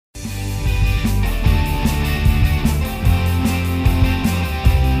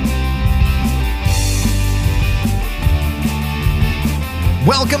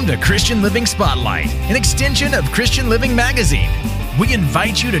Welcome to Christian Living Spotlight, an extension of Christian Living Magazine. We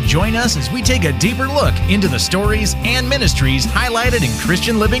invite you to join us as we take a deeper look into the stories and ministries highlighted in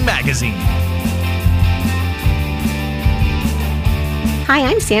Christian Living Magazine. Hi,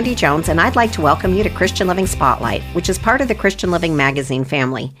 I'm Sandy Jones, and I'd like to welcome you to Christian Living Spotlight, which is part of the Christian Living Magazine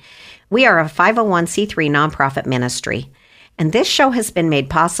family. We are a 501c3 nonprofit ministry, and this show has been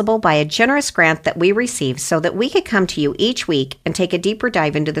made possible by a generous grant that we received so that we could come to you each week and take a deeper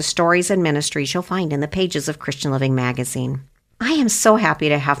dive into the stories and ministries you'll find in the pages of Christian Living Magazine. I am so happy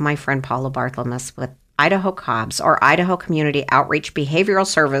to have my friend Paula Barthelmess with Idaho COBS, or Idaho Community Outreach Behavioral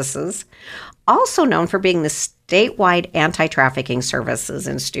Services, also known for being the statewide anti-trafficking services,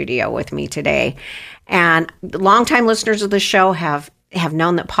 in studio with me today. And longtime listeners of the show have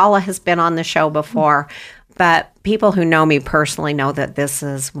known that Paula has been on the show before, but people who know me personally know that this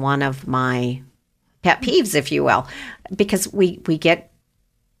is one of my pet peeves, if you will, because we get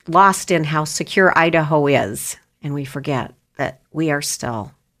lost in how secure Idaho is, and we forget that we are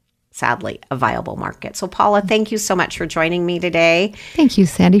still, sadly, a viable market. So, Paula, thank you so much for joining me today. Thank you,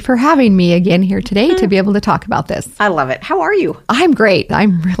 Sandy, for having me again here today to be able to talk about this. I love it. How are you? I'm great.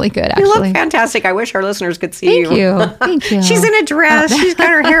 I'm really good, actually. You look fantastic. I wish our listeners could see you. Thank you. Thank you. She's in a dress. She's got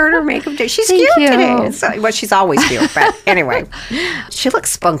her hair and her makeup. She's cute today. Well, she's always cute, but anyway, she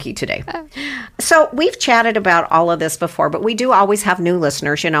looks spunky today. So we've chatted about all of this before, but we do always have new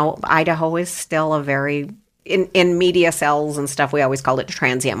listeners. You know, Idaho is still a very... In media cells and stuff, we always call it a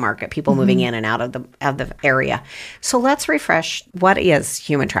transient market, people moving in and out of the area. So let's refresh, what is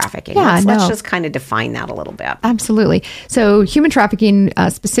human trafficking? Let's just kind of define that a little bit. Absolutely. So human trafficking,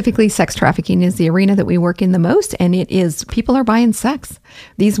 specifically sex trafficking, is the arena that we work in the most, and it is people are buying sex.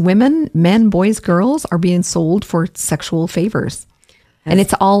 These women, men, boys, girls are being sold for sexual favors. And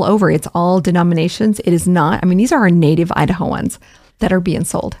it's all over. It's all denominations. It is not, these are our native Idahoans that are being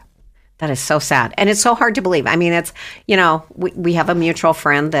sold. That is so sad. And it's so hard to believe. I mean, it's, we have a mutual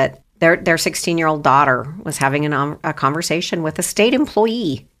friend that their 16-year-old daughter was having a conversation with a state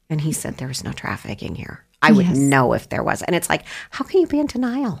employee. And he said, there's no trafficking here. I would know if there was. And it's like, how can you be in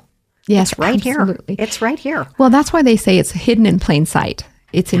denial? Yes, it's right absolutely. Here. It's right here. Well, that's why they say it's hidden in plain sight.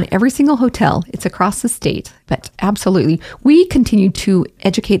 It's in every single hotel. It's across the state. But absolutely, we continue to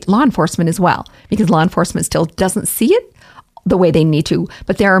educate law enforcement as well, because law enforcement still doesn't see it the way they need to.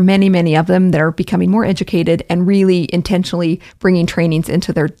 But there are many, many of them that are becoming more educated and really intentionally bringing trainings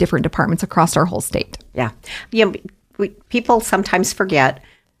into their different departments across our whole state. Yeah. People sometimes forget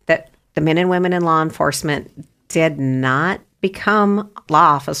that the men and women in law enforcement did not become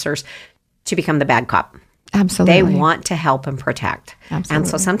law officers to become the bad cop. Absolutely. They want to help and protect. Absolutely. And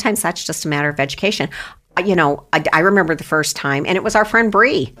so sometimes that's just a matter of education. I remember the first time, and it was our friend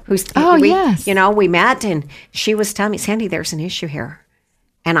Bree, we met, and she was telling me, Sandy, there's an issue here.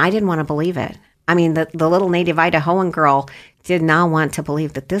 And I didn't want to believe it. I mean, the little native Idahoan girl did not want to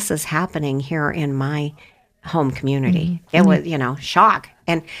believe that this is happening here in my home community. Mm-hmm. It was, shock.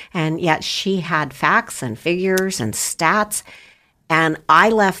 And yet she had facts and figures and stats. And I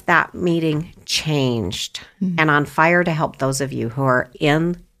left that meeting changed and on fire to help those of you who are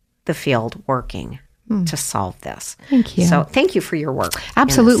in the field working to solve this. Thank you. So thank you for your work.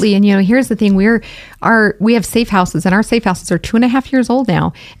 Absolutely. And here's the thing, we have safe houses, and our safe houses are 2.5 years old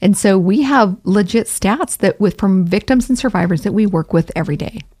now. And so we have legit stats from victims and survivors that we work with every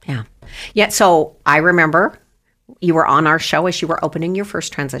day. Yeah. Yeah. So I remember you were on our show as you were opening your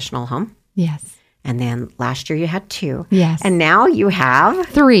first transitional home. Yes. And then last year you had 2. Yes. And now you have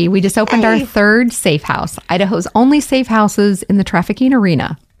 3. We just opened our 3rd safe house, Idaho's only safe houses in the trafficking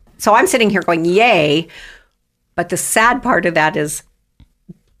arena. So I'm sitting here going, yay. But the sad part of that is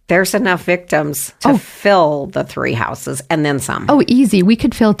there's enough victims to fill the 3 houses and then some. Oh, easy. We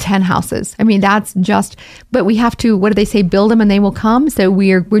could fill 10 houses. But we have to, what do they say? Build them and they will come. So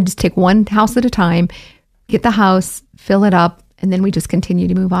we just take one house at a time, get the house, fill it up, and then we just continue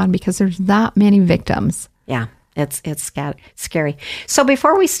to move on because there's that many victims. Yeah. It's scary. So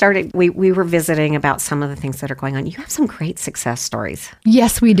before we started, we were visiting about some of the things that are going on. You have some great success stories.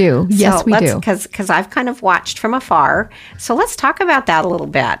 Yes, we do. Yes, we do. Because I've kind of watched from afar. So let's talk about that a little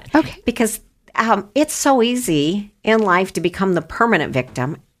bit. Okay. Because it's so easy in life to become the permanent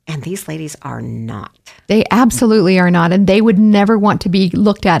victim, and these ladies are not. They absolutely are not, and they would never want to be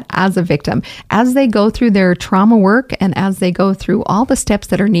looked at as a victim. As they go through their trauma work and as they go through all the steps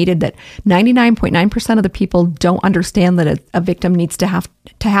that are needed, that 99.9% of the people don't understand that a victim needs to have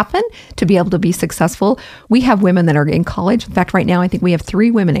to happen to be able to be successful. We have women that are in college. In fact, right now, I think we have 3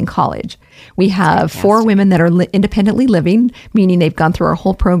 women in college. We have 4 women that are independently living, meaning they've gone through our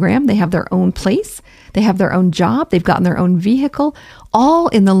whole program. They have their own place. They have their own job. They've gotten their own vehicle. all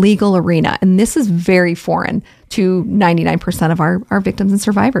in the legal arena. And this is very foreign to 99% of our victims and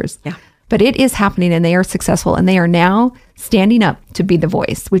survivors. Yeah. But it is happening, and they are successful, and they are now standing up to be the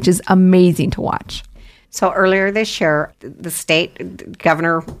voice, which is amazing to watch. So earlier this year, the state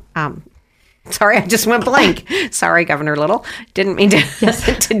governor, sorry, I just went blank. Sorry, Governor Little. Didn't mean to,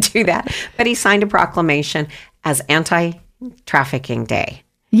 to do that. But he signed a proclamation as Anti-Trafficking Day.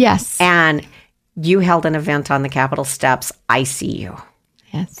 Yes. And you held an event on the Capitol steps. I see you.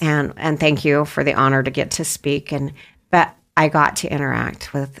 Yes. And thank you for the honor to get to speak. But I got to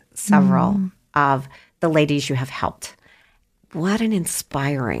interact with several of the ladies you have helped. What an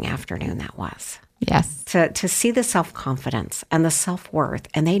inspiring afternoon that was. Yes. To see the self-confidence and the self-worth.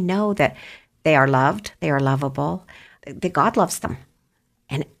 And they know that they are loved, they are lovable, that God loves them.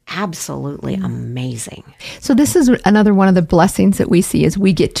 And absolutely amazing. So this is another one of the blessings that we see is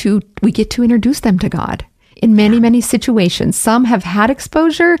we get to introduce them to God in many, many situations. Some have had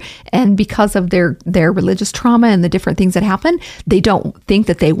exposure, and because of their religious trauma and the different things that happen, they don't think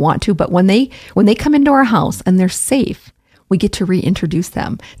that they want to. But when they come into our house and they're safe, we get to reintroduce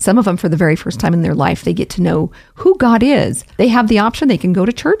them. Some of them, for the very first time in their life, they get to know who God is. They have the option. They can go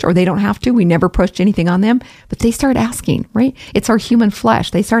to church or they don't have to. We never pushed anything on them, but they start asking, right? It's our human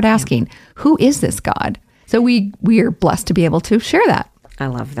flesh. They start asking, who is this God? So we are blessed to be able to share that. I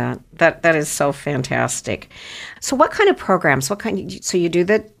love that. That is so fantastic. So what kind of programs, so you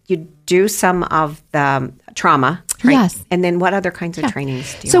do some of the trauma, right? Yes. And then what other kinds of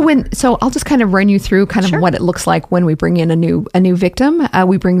trainings do you So I'll just kind of run you through kind of what it looks like when we bring in a new victim.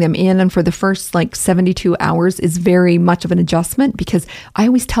 We bring them in, and for the first 72 hours is very much of an adjustment, because I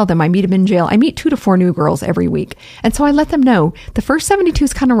always tell them, I meet them in jail. I meet 2 to 4 new girls every week. And so I let them know the first 72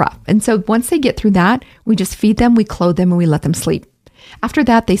 is kind of rough. And so once they get through that, we just feed them, we clothe them, and we let them sleep. After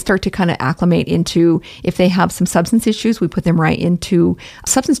that, they start to kind of acclimate into, if they have some substance issues, we put them right into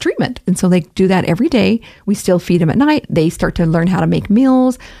substance treatment. And so they do that every day. We still feed them at night. They start to learn how to make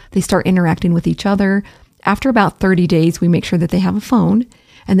meals. They start interacting with each other. After about 30 days, we make sure that they have a phone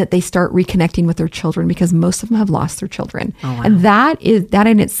and that they start reconnecting with their children, because most of them have lost their children. Oh, wow. And that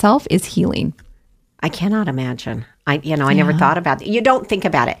in itself is healing. I cannot imagine. I never thought about it. You don't think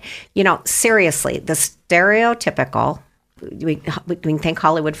about it. Seriously, the stereotypical... We can thank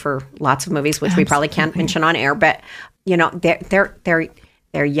Hollywood for lots of movies, which we probably can't mention on air. But they're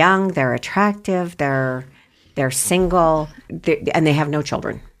young, they're attractive, they're single, and they have no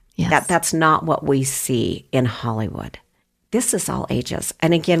children. Yes. That's not what we see in Hollywood. This is all ages,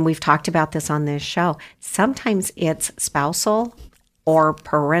 and again, we've talked about this on this show. Sometimes it's spousal or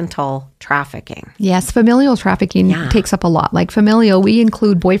parental trafficking. Yes, familial trafficking takes up a lot. Like familial, we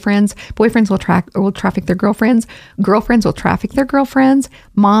include boyfriends. Boyfriends will traffic their girlfriends. Girlfriends will traffic their girlfriends.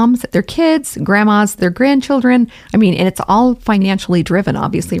 Moms, their kids. Grandmas, their grandchildren. And it's all financially driven,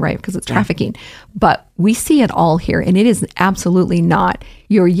 obviously, right? Because it's trafficking. But we see it all here, and it is absolutely not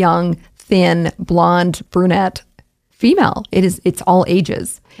your young, thin, blonde, brunette female. It's all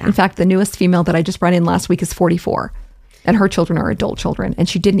ages. Yeah. In fact, the newest female that I just brought in last week is 44. And her children are adult children. And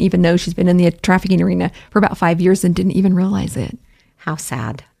she didn't even know she's been in the trafficking arena for about 5 years and didn't even realize it. How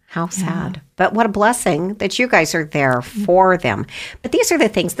sad. How sad. But what a blessing that you guys are there for them. But these are the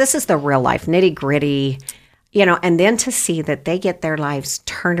things. This is the real life, nitty gritty, and then to see that they get their lives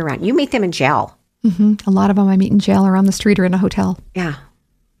turned around. You meet them in jail. Mm-hmm. A lot of them I meet in jail or on the street or in a hotel. Yeah.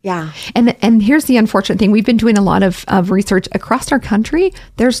 Yeah. And here's the unfortunate thing. We've been doing a lot of research across our country.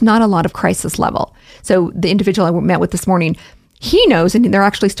 There's not a lot of crisis level. So the individual I met with this morning, he knows, and they're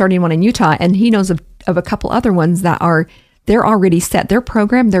actually starting one in Utah, and he knows of a couple other ones that they're already set. Their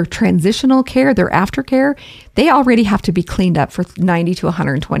program, their transitional care, their aftercare, they already have to be cleaned up for 90 to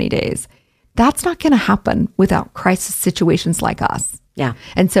 120 days. That's not going to happen without crisis situations like us. Yeah.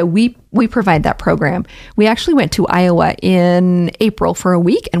 And so we provide that program. We actually went to Iowa in April for a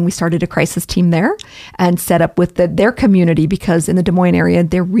week, and we started a crisis team there and set up with their community, because in the Des Moines area,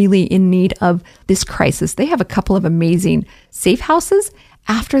 they're really in need of this crisis. They have a couple of amazing safe houses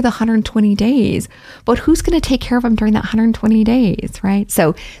after the 120 days. But who's going to take care of them during that 120 days, right?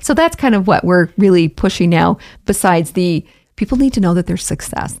 So that's kind of what we're really pushing now, besides people need to know that there's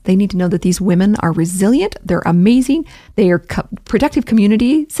success. They need to know that these women are resilient. They're amazing. They are productive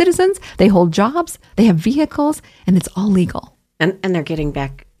community citizens. They hold jobs. They have vehicles, and it's all legal. And they're getting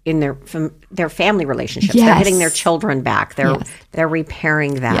back in their family relationships. Yes. They're getting their children back. They're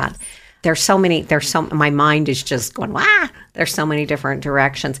repairing that. Yes. My mind is just going, there's so many different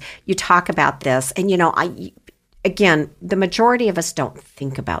directions. You talk about this, and again, the majority of us don't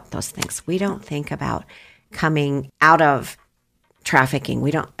think about those things. We don't think about coming out of trafficking.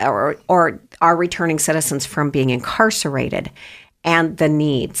 We don't, or are returning citizens from being incarcerated. and the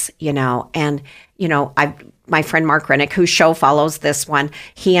needs, and, my friend Mark Rennick, whose show follows this one,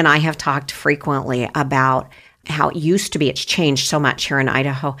 he and I have talked frequently about how it used to be. It's changed so much here in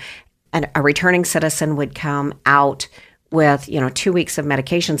Idaho. And a returning citizen would come out with, 2 weeks of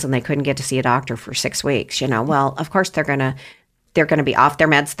medications and they couldn't get to see a doctor for 6 weeks, Well, of course they're going to be off their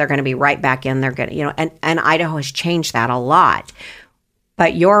meds. They're going to be right back in. They're going to, and Idaho has changed that a lot.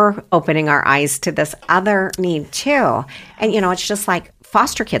 But you're opening our eyes to this other need too. And, it's just like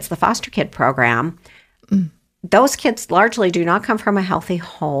foster kids, the foster kid program. Those kids largely do not come from a healthy,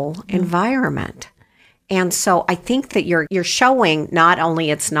 whole environment. And so I think that you're showing not only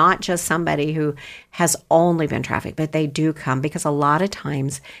it's not just somebody who has only been trafficked, but they do come because a lot of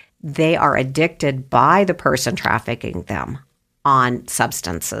times they are addicted by the person trafficking them on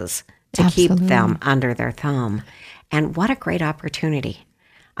substances to keep them under their thumb. And what a great opportunity.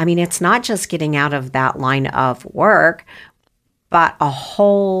 I mean, it's not just getting out of that line of work, but a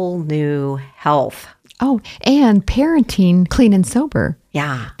whole new health. Oh, and parenting clean and sober.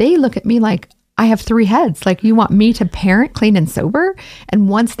 Yeah. They look at me like, I have 3 heads. Like, you want me to parent clean and sober? And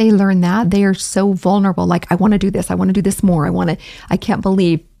once they learn that, they are so vulnerable. Like, I want to do this. I want to do this more. I can't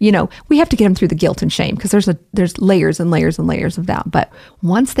believe, we have to get them through the guilt and shame because there's layers and layers and layers of that. But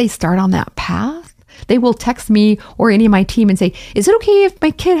once they start on that path, they will text me or any of my team and say, is it okay if my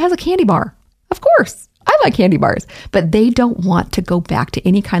kid has a candy bar? Of course. I like candy bars, but they don't want to go back to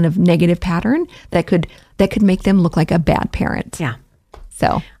any kind of negative pattern that could make them look like a bad parent. Yeah.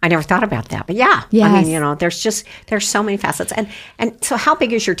 So I never thought about that, but yeah. Yes. I mean, there's so many facets. And so how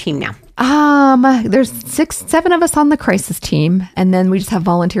big is your team now? There's 7 of us on the crisis team, and then we just have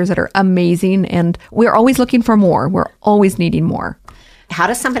volunteers that are amazing, and we're always looking for more. We're always needing more. How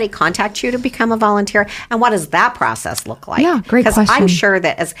does somebody contact you to become a volunteer? And what does that process look like? Yeah, great question. Because I'm sure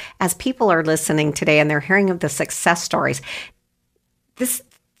that as people are listening today and they're hearing of the success stories, this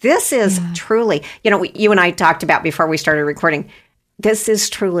is truly, you and I talked about before we started recording, this is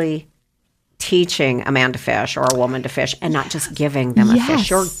truly teaching a man to fish or a woman to fish and not just giving them a fish.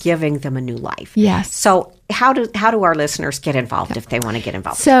 You're giving them a new life. Yes. So how do our listeners get involved if they want to get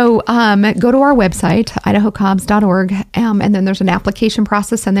involved? So go to our website, idahocobs.org, and then there's an application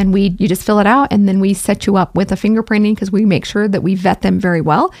process, and then you just fill it out, and then we set you up with a fingerprinting because we make sure that we vet them very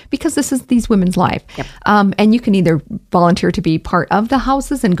well because this is these women's life. Yep. And you can either volunteer to be part of the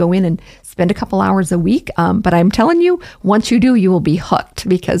houses and go in and spend a couple hours a week. But I'm telling you, once you do, you will be hooked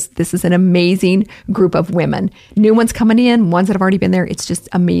because this is an amazing group of women. New ones coming in, ones that have already been there. It's just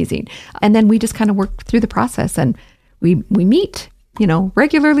amazing. And then we just kind of work through the process, and we meet,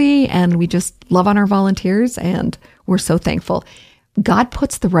 regularly, and we just love on our volunteers, and we're so thankful. God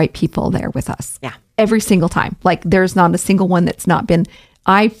puts the right people there with us. Yeah. Every single time. Like, there's not a single one that's not been,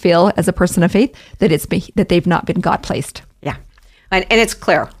 I feel as a person of faith that they've not been God placed. Yeah. And it's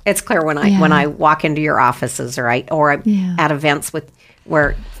clear. It's clear when I walk into your offices or at events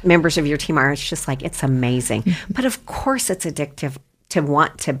where members of your team are. It's just like, it's amazing. Mm-hmm. But of course, it's addictive to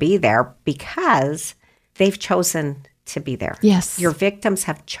want to be there because they've chosen to be there. Yes. Your victims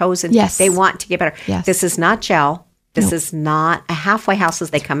have chosen. Yes. They want to get better. Yes. This is not jail. This is not a halfway house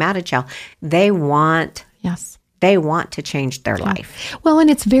as they come out of jail. They want. Yes. They want to change their life. Well, and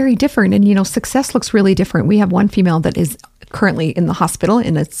it's very different. And, success looks really different. We have one female that is currently in the hospital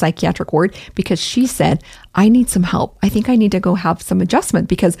in a psychiatric ward because she said, I need some help. I think I need to go have some adjustment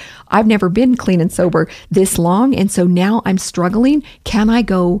because I've never been clean and sober this long. And so now I'm struggling. Can I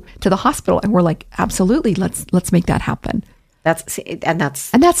go to the hospital? And we're like, absolutely. Let's make that happen. That's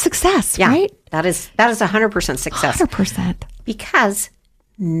success, yeah, right? That is 100% success. 100%. Because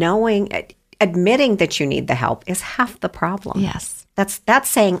admitting that you need the help is half the problem. Yes. That's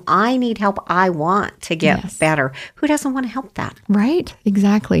saying, I need help. I want to get better. Who doesn't want to help that? Right.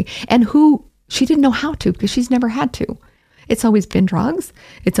 Exactly. And she didn't know how to because she's never had to. It's always been drugs.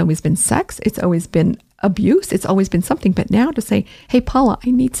 It's always been sex. It's always been abuse. It's always been something. But now to say, hey, Paula,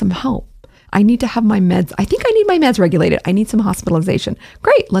 I need some help. I need to have my meds. I think I need my meds regulated. I need some hospitalization.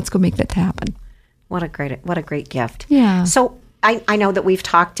 Great. Let's go make that happen. What a great gift. Yeah. So I know that we've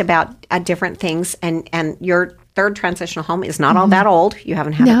talked about different things, and your third transitional home is not all that old. You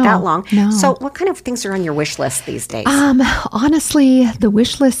haven't had it that long. No. So what kind of things are on your wish list these days? Honestly, the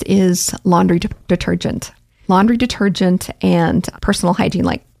wish list is laundry detergent and personal hygiene,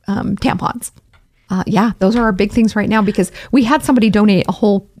 like tampons. Those are our big things right now because we had somebody donate a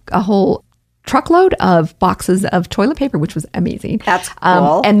whole truckload of boxes of toilet paper, which was amazing. That's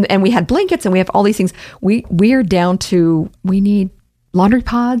cool. And we had blankets and we have all these things. We are down to, we need laundry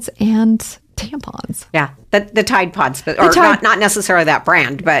pods and tampons. Yeah, the Tide Pods, not necessarily that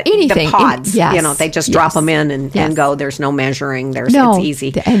brand, but anything. The pods. Yes. They just drop them in and go. There's no measuring. It's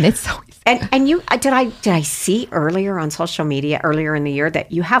easy. And it's so easy. And you did I see earlier on social media earlier in the year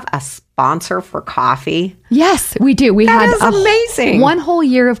that you have a sponsor for coffee? Yes, we do. We that had is amazing. One whole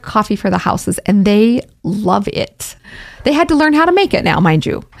year of coffee for the houses, and they love it. They had to learn how to make it now, mind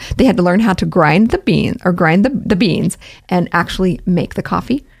you. They had to learn how to grind the the beans and actually make the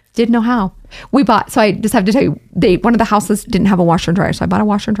coffee. Didn't know how. So I just have to tell you, one of the houses didn't have a washer and dryer. So I bought a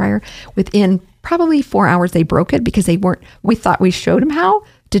washer and dryer. Within probably 4 hours, they broke it because we thought we showed them how,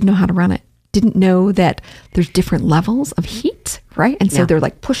 didn't know how to run it. Didn't know that there's different levels of heat, right? And so they're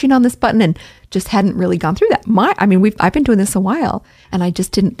like pushing on this button and just hadn't really gone through that. I've been doing this a while, and I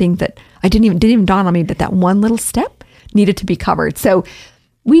just didn't think that, didn't even dawn on me that one little step needed to be covered. So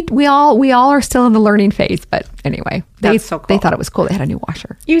we all are still in the learning phase, but anyway, That's so cool. They thought it was cool. They had a new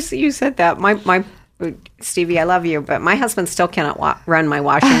washer. You said that. My Stevie, I love you, but my husband still cannot run my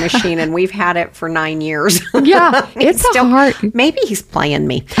washing machine, and we've had it for 9 years. Yeah, it's hard. Maybe he's playing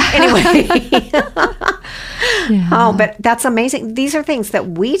me. Anyway. Yeah. Oh, but that's amazing. These are things that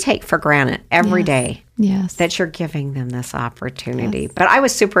we take for granted every day. Yes. That you're giving them this opportunity. Yes. But I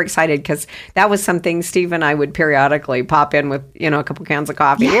was super excited because that was something Steve and I would periodically pop in with, a couple cans of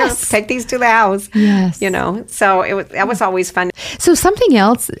coffee. Yes. Take these to the house. Yes. So that was always fun. So something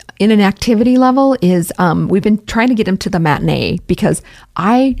else in an activity level is we've been trying to get them to the matinee because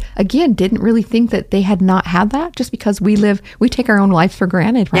I, again, didn't really think that they had not had that just because we take our own life for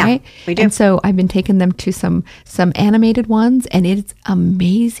granted, right? Yeah, we do. And so I've been taking them to some animated ones, and it's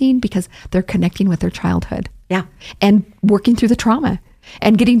amazing because they're connecting with their childhood. Yeah. And working through the trauma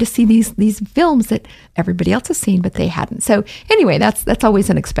and getting to see these films that everybody else has seen, but they hadn't. So anyway, that's always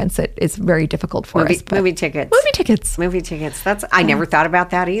an expense that is very difficult for us. Movie tickets. Movie tickets. I never thought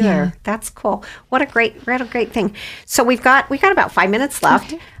about that either. Yeah. That's cool. What a great thing. So we got about 5 minutes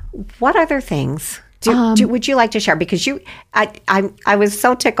left. Okay. What other things would you like to share? Because I was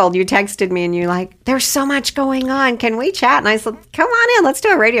so tickled. You texted me and you're like, there's so much going on. Can we chat? And I said, come on in. Let's do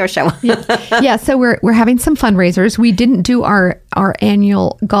a radio show. Yeah. So we're having some fundraisers. We didn't do our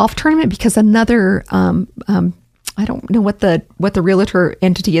annual golf tournament because another I don't know what the realtor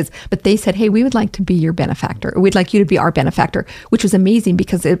entity is, but they said, hey, we would like to be your benefactor. We'd like you to be our benefactor, which was amazing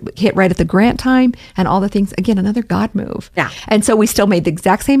because it hit right at the grant time and all the things. Again, another God move. Yeah. And so we still made the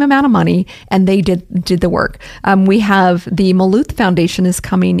exact same amount of money, and they did the work. We have the Maluth Foundation is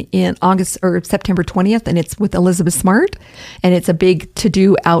coming in August or September 20th, and it's with Elizabeth Smart, and it's a big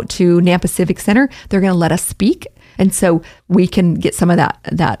to-do out to Nampa Civic Center. They're going to let us speak. And so we can get some of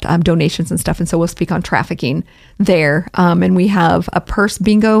that donations and stuff. And so we'll speak on trafficking there. And we have a purse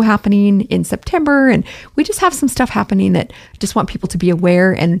bingo happening in September. And we just have some stuff happening that just want people to be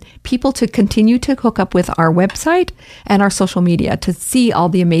aware and people to continue to hook up with our website and our social media to see all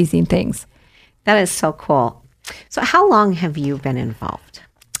the amazing things. That is so cool. So how long have you been involved?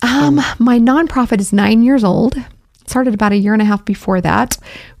 My nonprofit is 9 years old. Started about a year and a half before that.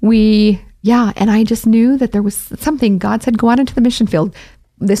 And I just knew that there was something. God said, go out into the mission field.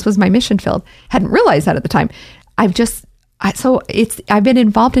 This was my mission field. Hadn't realized that at the time. I've been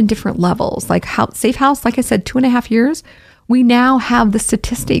involved in different levels, like Safe House, like I said, 2.5 years. We now have the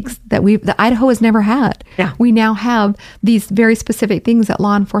statistics that Idaho has never had. Yeah. We now have these very specific things that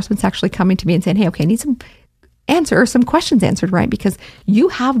law enforcement's actually coming to me and saying, hey, okay, I need some questions answered, right? Because you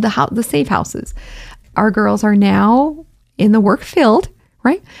have the safe houses. Our girls are now in the work field,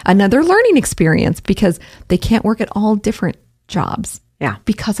 right? Another learning experience because they can't work at all different jobs. Yeah.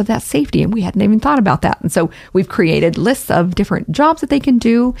 Because of that safety. And we hadn't even thought about that. And so we've created lists of different jobs that they can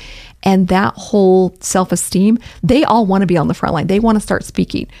do. And that whole self-esteem, they all want to be on the front line. They want to start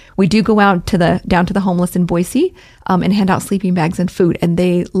speaking. We do go out down to the homeless in Boise and hand out sleeping bags and food. And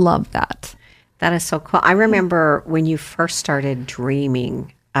they love that. That is so cool. I remember when you first started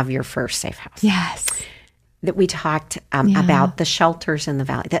dreaming of your first safe house. Yes. That we talked about the shelters in the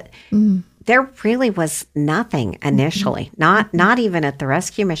valley. That there really was nothing initially, not even at the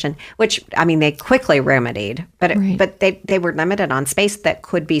rescue mission, which they quickly remedied, but they were limited on space that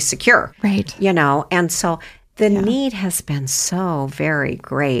could be secure, right? And so the need has been so very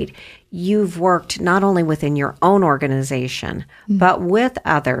great. You've worked not only within your own organization, but with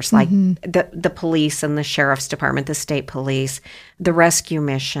others like the police and the sheriff's department, the state police, the rescue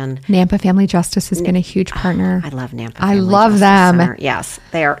mission. Nampa Family Justice has been a huge partner. I love Nampa. I love them. Center. Yes,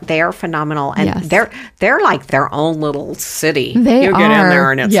 they are phenomenal, and they're like their own little city. You get in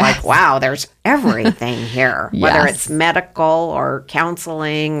there, and it's like, wow, there's everything here, whether it's medical or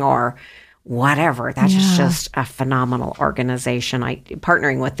counseling or whatever. That is Yeah. just a phenomenal organization.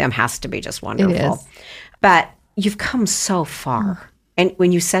 Partnering with them has to be just wonderful. It is. But you've come so far. And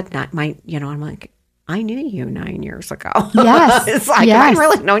when you said that, I'm like, I knew you 9 years ago. Yes. It's like, Yes. I've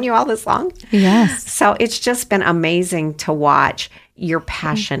really known you all this long. Yes. So it's just been amazing to watch your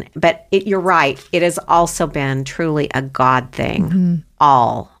passion. But you're right. It has also been truly a God thing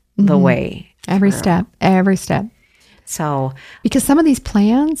all the way. Every step. So, Because some of the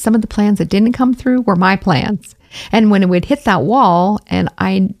plans that didn't come through were my plans. And when it would hit that wall, and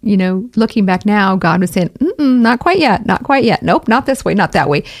I, looking back now, God was saying, not quite yet. Nope, not this way, not that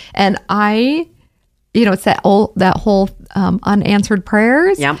way. And I, it's that whole unanswered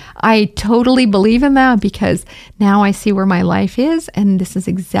prayers. Yep. I totally believe in that because now I see where my life is, and this is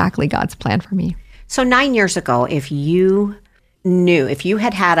exactly God's plan for me. So 9 years ago, if you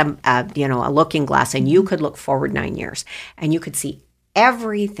had a looking glass and you could look forward 9 years and you could see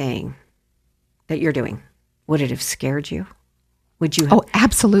everything that you're doing, would it have scared you? Would you have? Oh,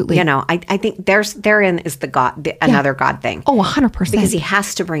 absolutely. I think therein is another God thing. Oh, 100%. Because he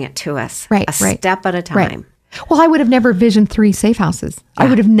has to bring it to us Right. step at a time. Right. Well, I would have never visioned 3 safe houses. I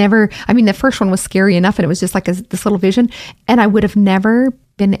would have never, the first one was scary enough and it was just like this little vision. And I would have never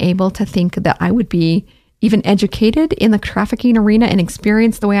been able to think that I would be even educated in the trafficking arena and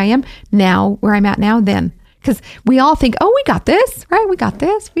experience the way I am now, where I'm at now then. Because we all think, oh, we got this, right? We got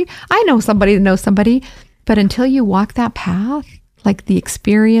this. I know somebody that knows somebody. But until you walk that path, like the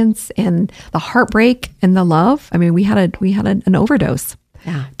experience and the heartbreak and the love, we had an overdose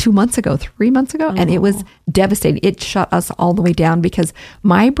 3 months ago, and it was devastating. It shut us all the way down because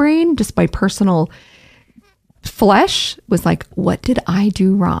my brain, just by personal flesh, was like, what did I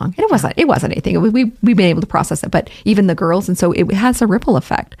do wrong? And it wasn't anything. We've been able to process it, but even the girls, and so it has a ripple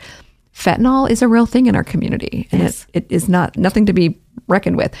effect. Fentanyl is a real thing in our community, and it is nothing to be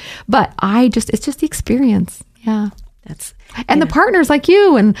reckoned with. But it's just the experience. Yeah. The partners like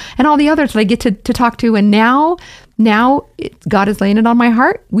you and all the others that I get to talk to. And now God is laying it on my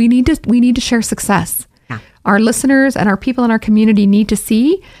heart. We need to share success. Yeah. Our listeners and our people in our community need to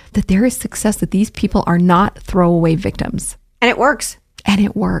see that there is success, that these people are not throwaway victims. And it works.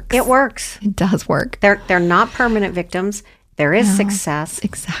 It works. It does work. They're not permanent victims. There is success.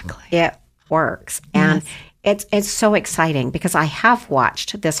 Exactly. It works. And it's so exciting because I have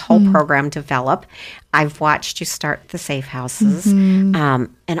watched this whole program develop. I've watched you start the safe houses and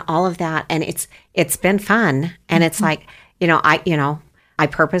all of that. And it's been fun. And it's like, I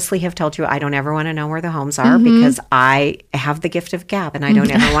purposely have told you I don't ever want to know where the homes are because I have the gift of gab and I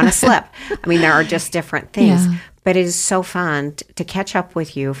don't ever want to slip. There are just different things. Yeah. But it is so fun to catch up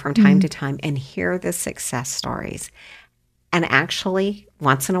with you from time to time and hear the success stories. And actually,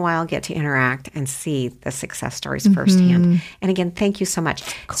 once in a while, get to interact and see the success stories firsthand. And again, thank you so much.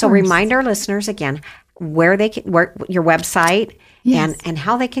 So remind our listeners again where your website and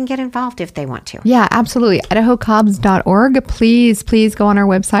how they can get involved if they want to. Yeah, absolutely. IdahoCOBS.org. Please go on our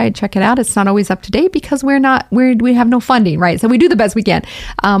website, check it out. It's not always up to date because we have no funding, right? So we do the best we can.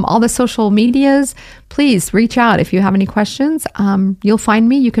 All the social medias, please reach out if you have any questions. You'll find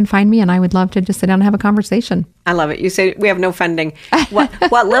me. You can find me, and I would love to just sit down and have a conversation. I love it. You say we have no funding.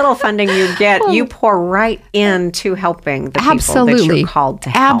 What little funding you get, you pour right into helping the people that you're called to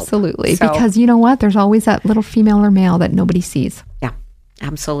help. Absolutely. Because you know what? There's always that little female or male that nobody sees. Yeah,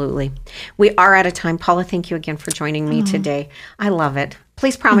 absolutely. We are out of time. Paula, thank you again for joining me today. I love it.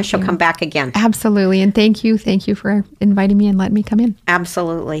 Please promise you'll come back again. Absolutely. And thank you for inviting me and letting me come in.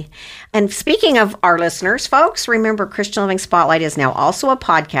 Absolutely. And speaking of our listeners, folks, remember Christian Living Spotlight is now also a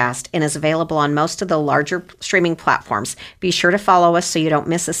podcast and is available on most of the larger streaming platforms. Be sure to follow us so you don't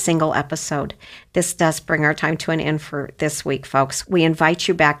miss a single episode. This does bring our time to an end for this week, folks. We invite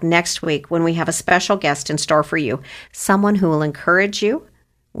you back next week when we have a special guest in store for you, someone who will encourage you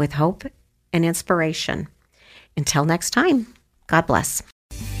with hope and inspiration. Until next time, God bless.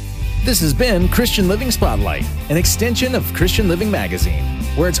 This has been Christian Living Spotlight, an extension of Christian Living Magazine,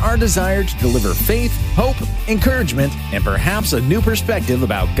 where it's our desire to deliver faith, hope, encouragement, and perhaps a new perspective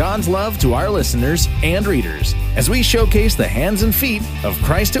about God's love to our listeners and readers, as we showcase the hands and feet of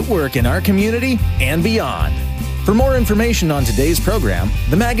Christ at work in our community and beyond. For more information on today's program,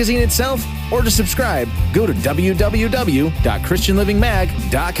 the magazine itself, or to subscribe, go to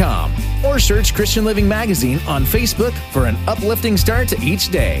www.christianlivingmag.com or search Christian Living Magazine on Facebook for an uplifting start to each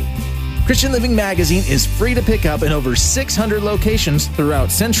day. Christian Living Magazine is free to pick up in over 600 locations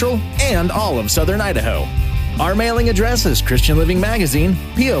throughout Central and all of Southern Idaho. Our mailing address is Christian Living Magazine,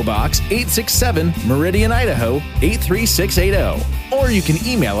 P.O. Box 867, Meridian, Idaho 83680. Or you can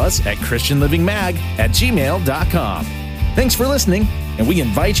email us at christianlivingmag@gmail.com. Thanks for listening. and we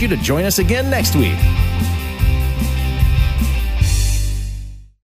invite you to join us again next week.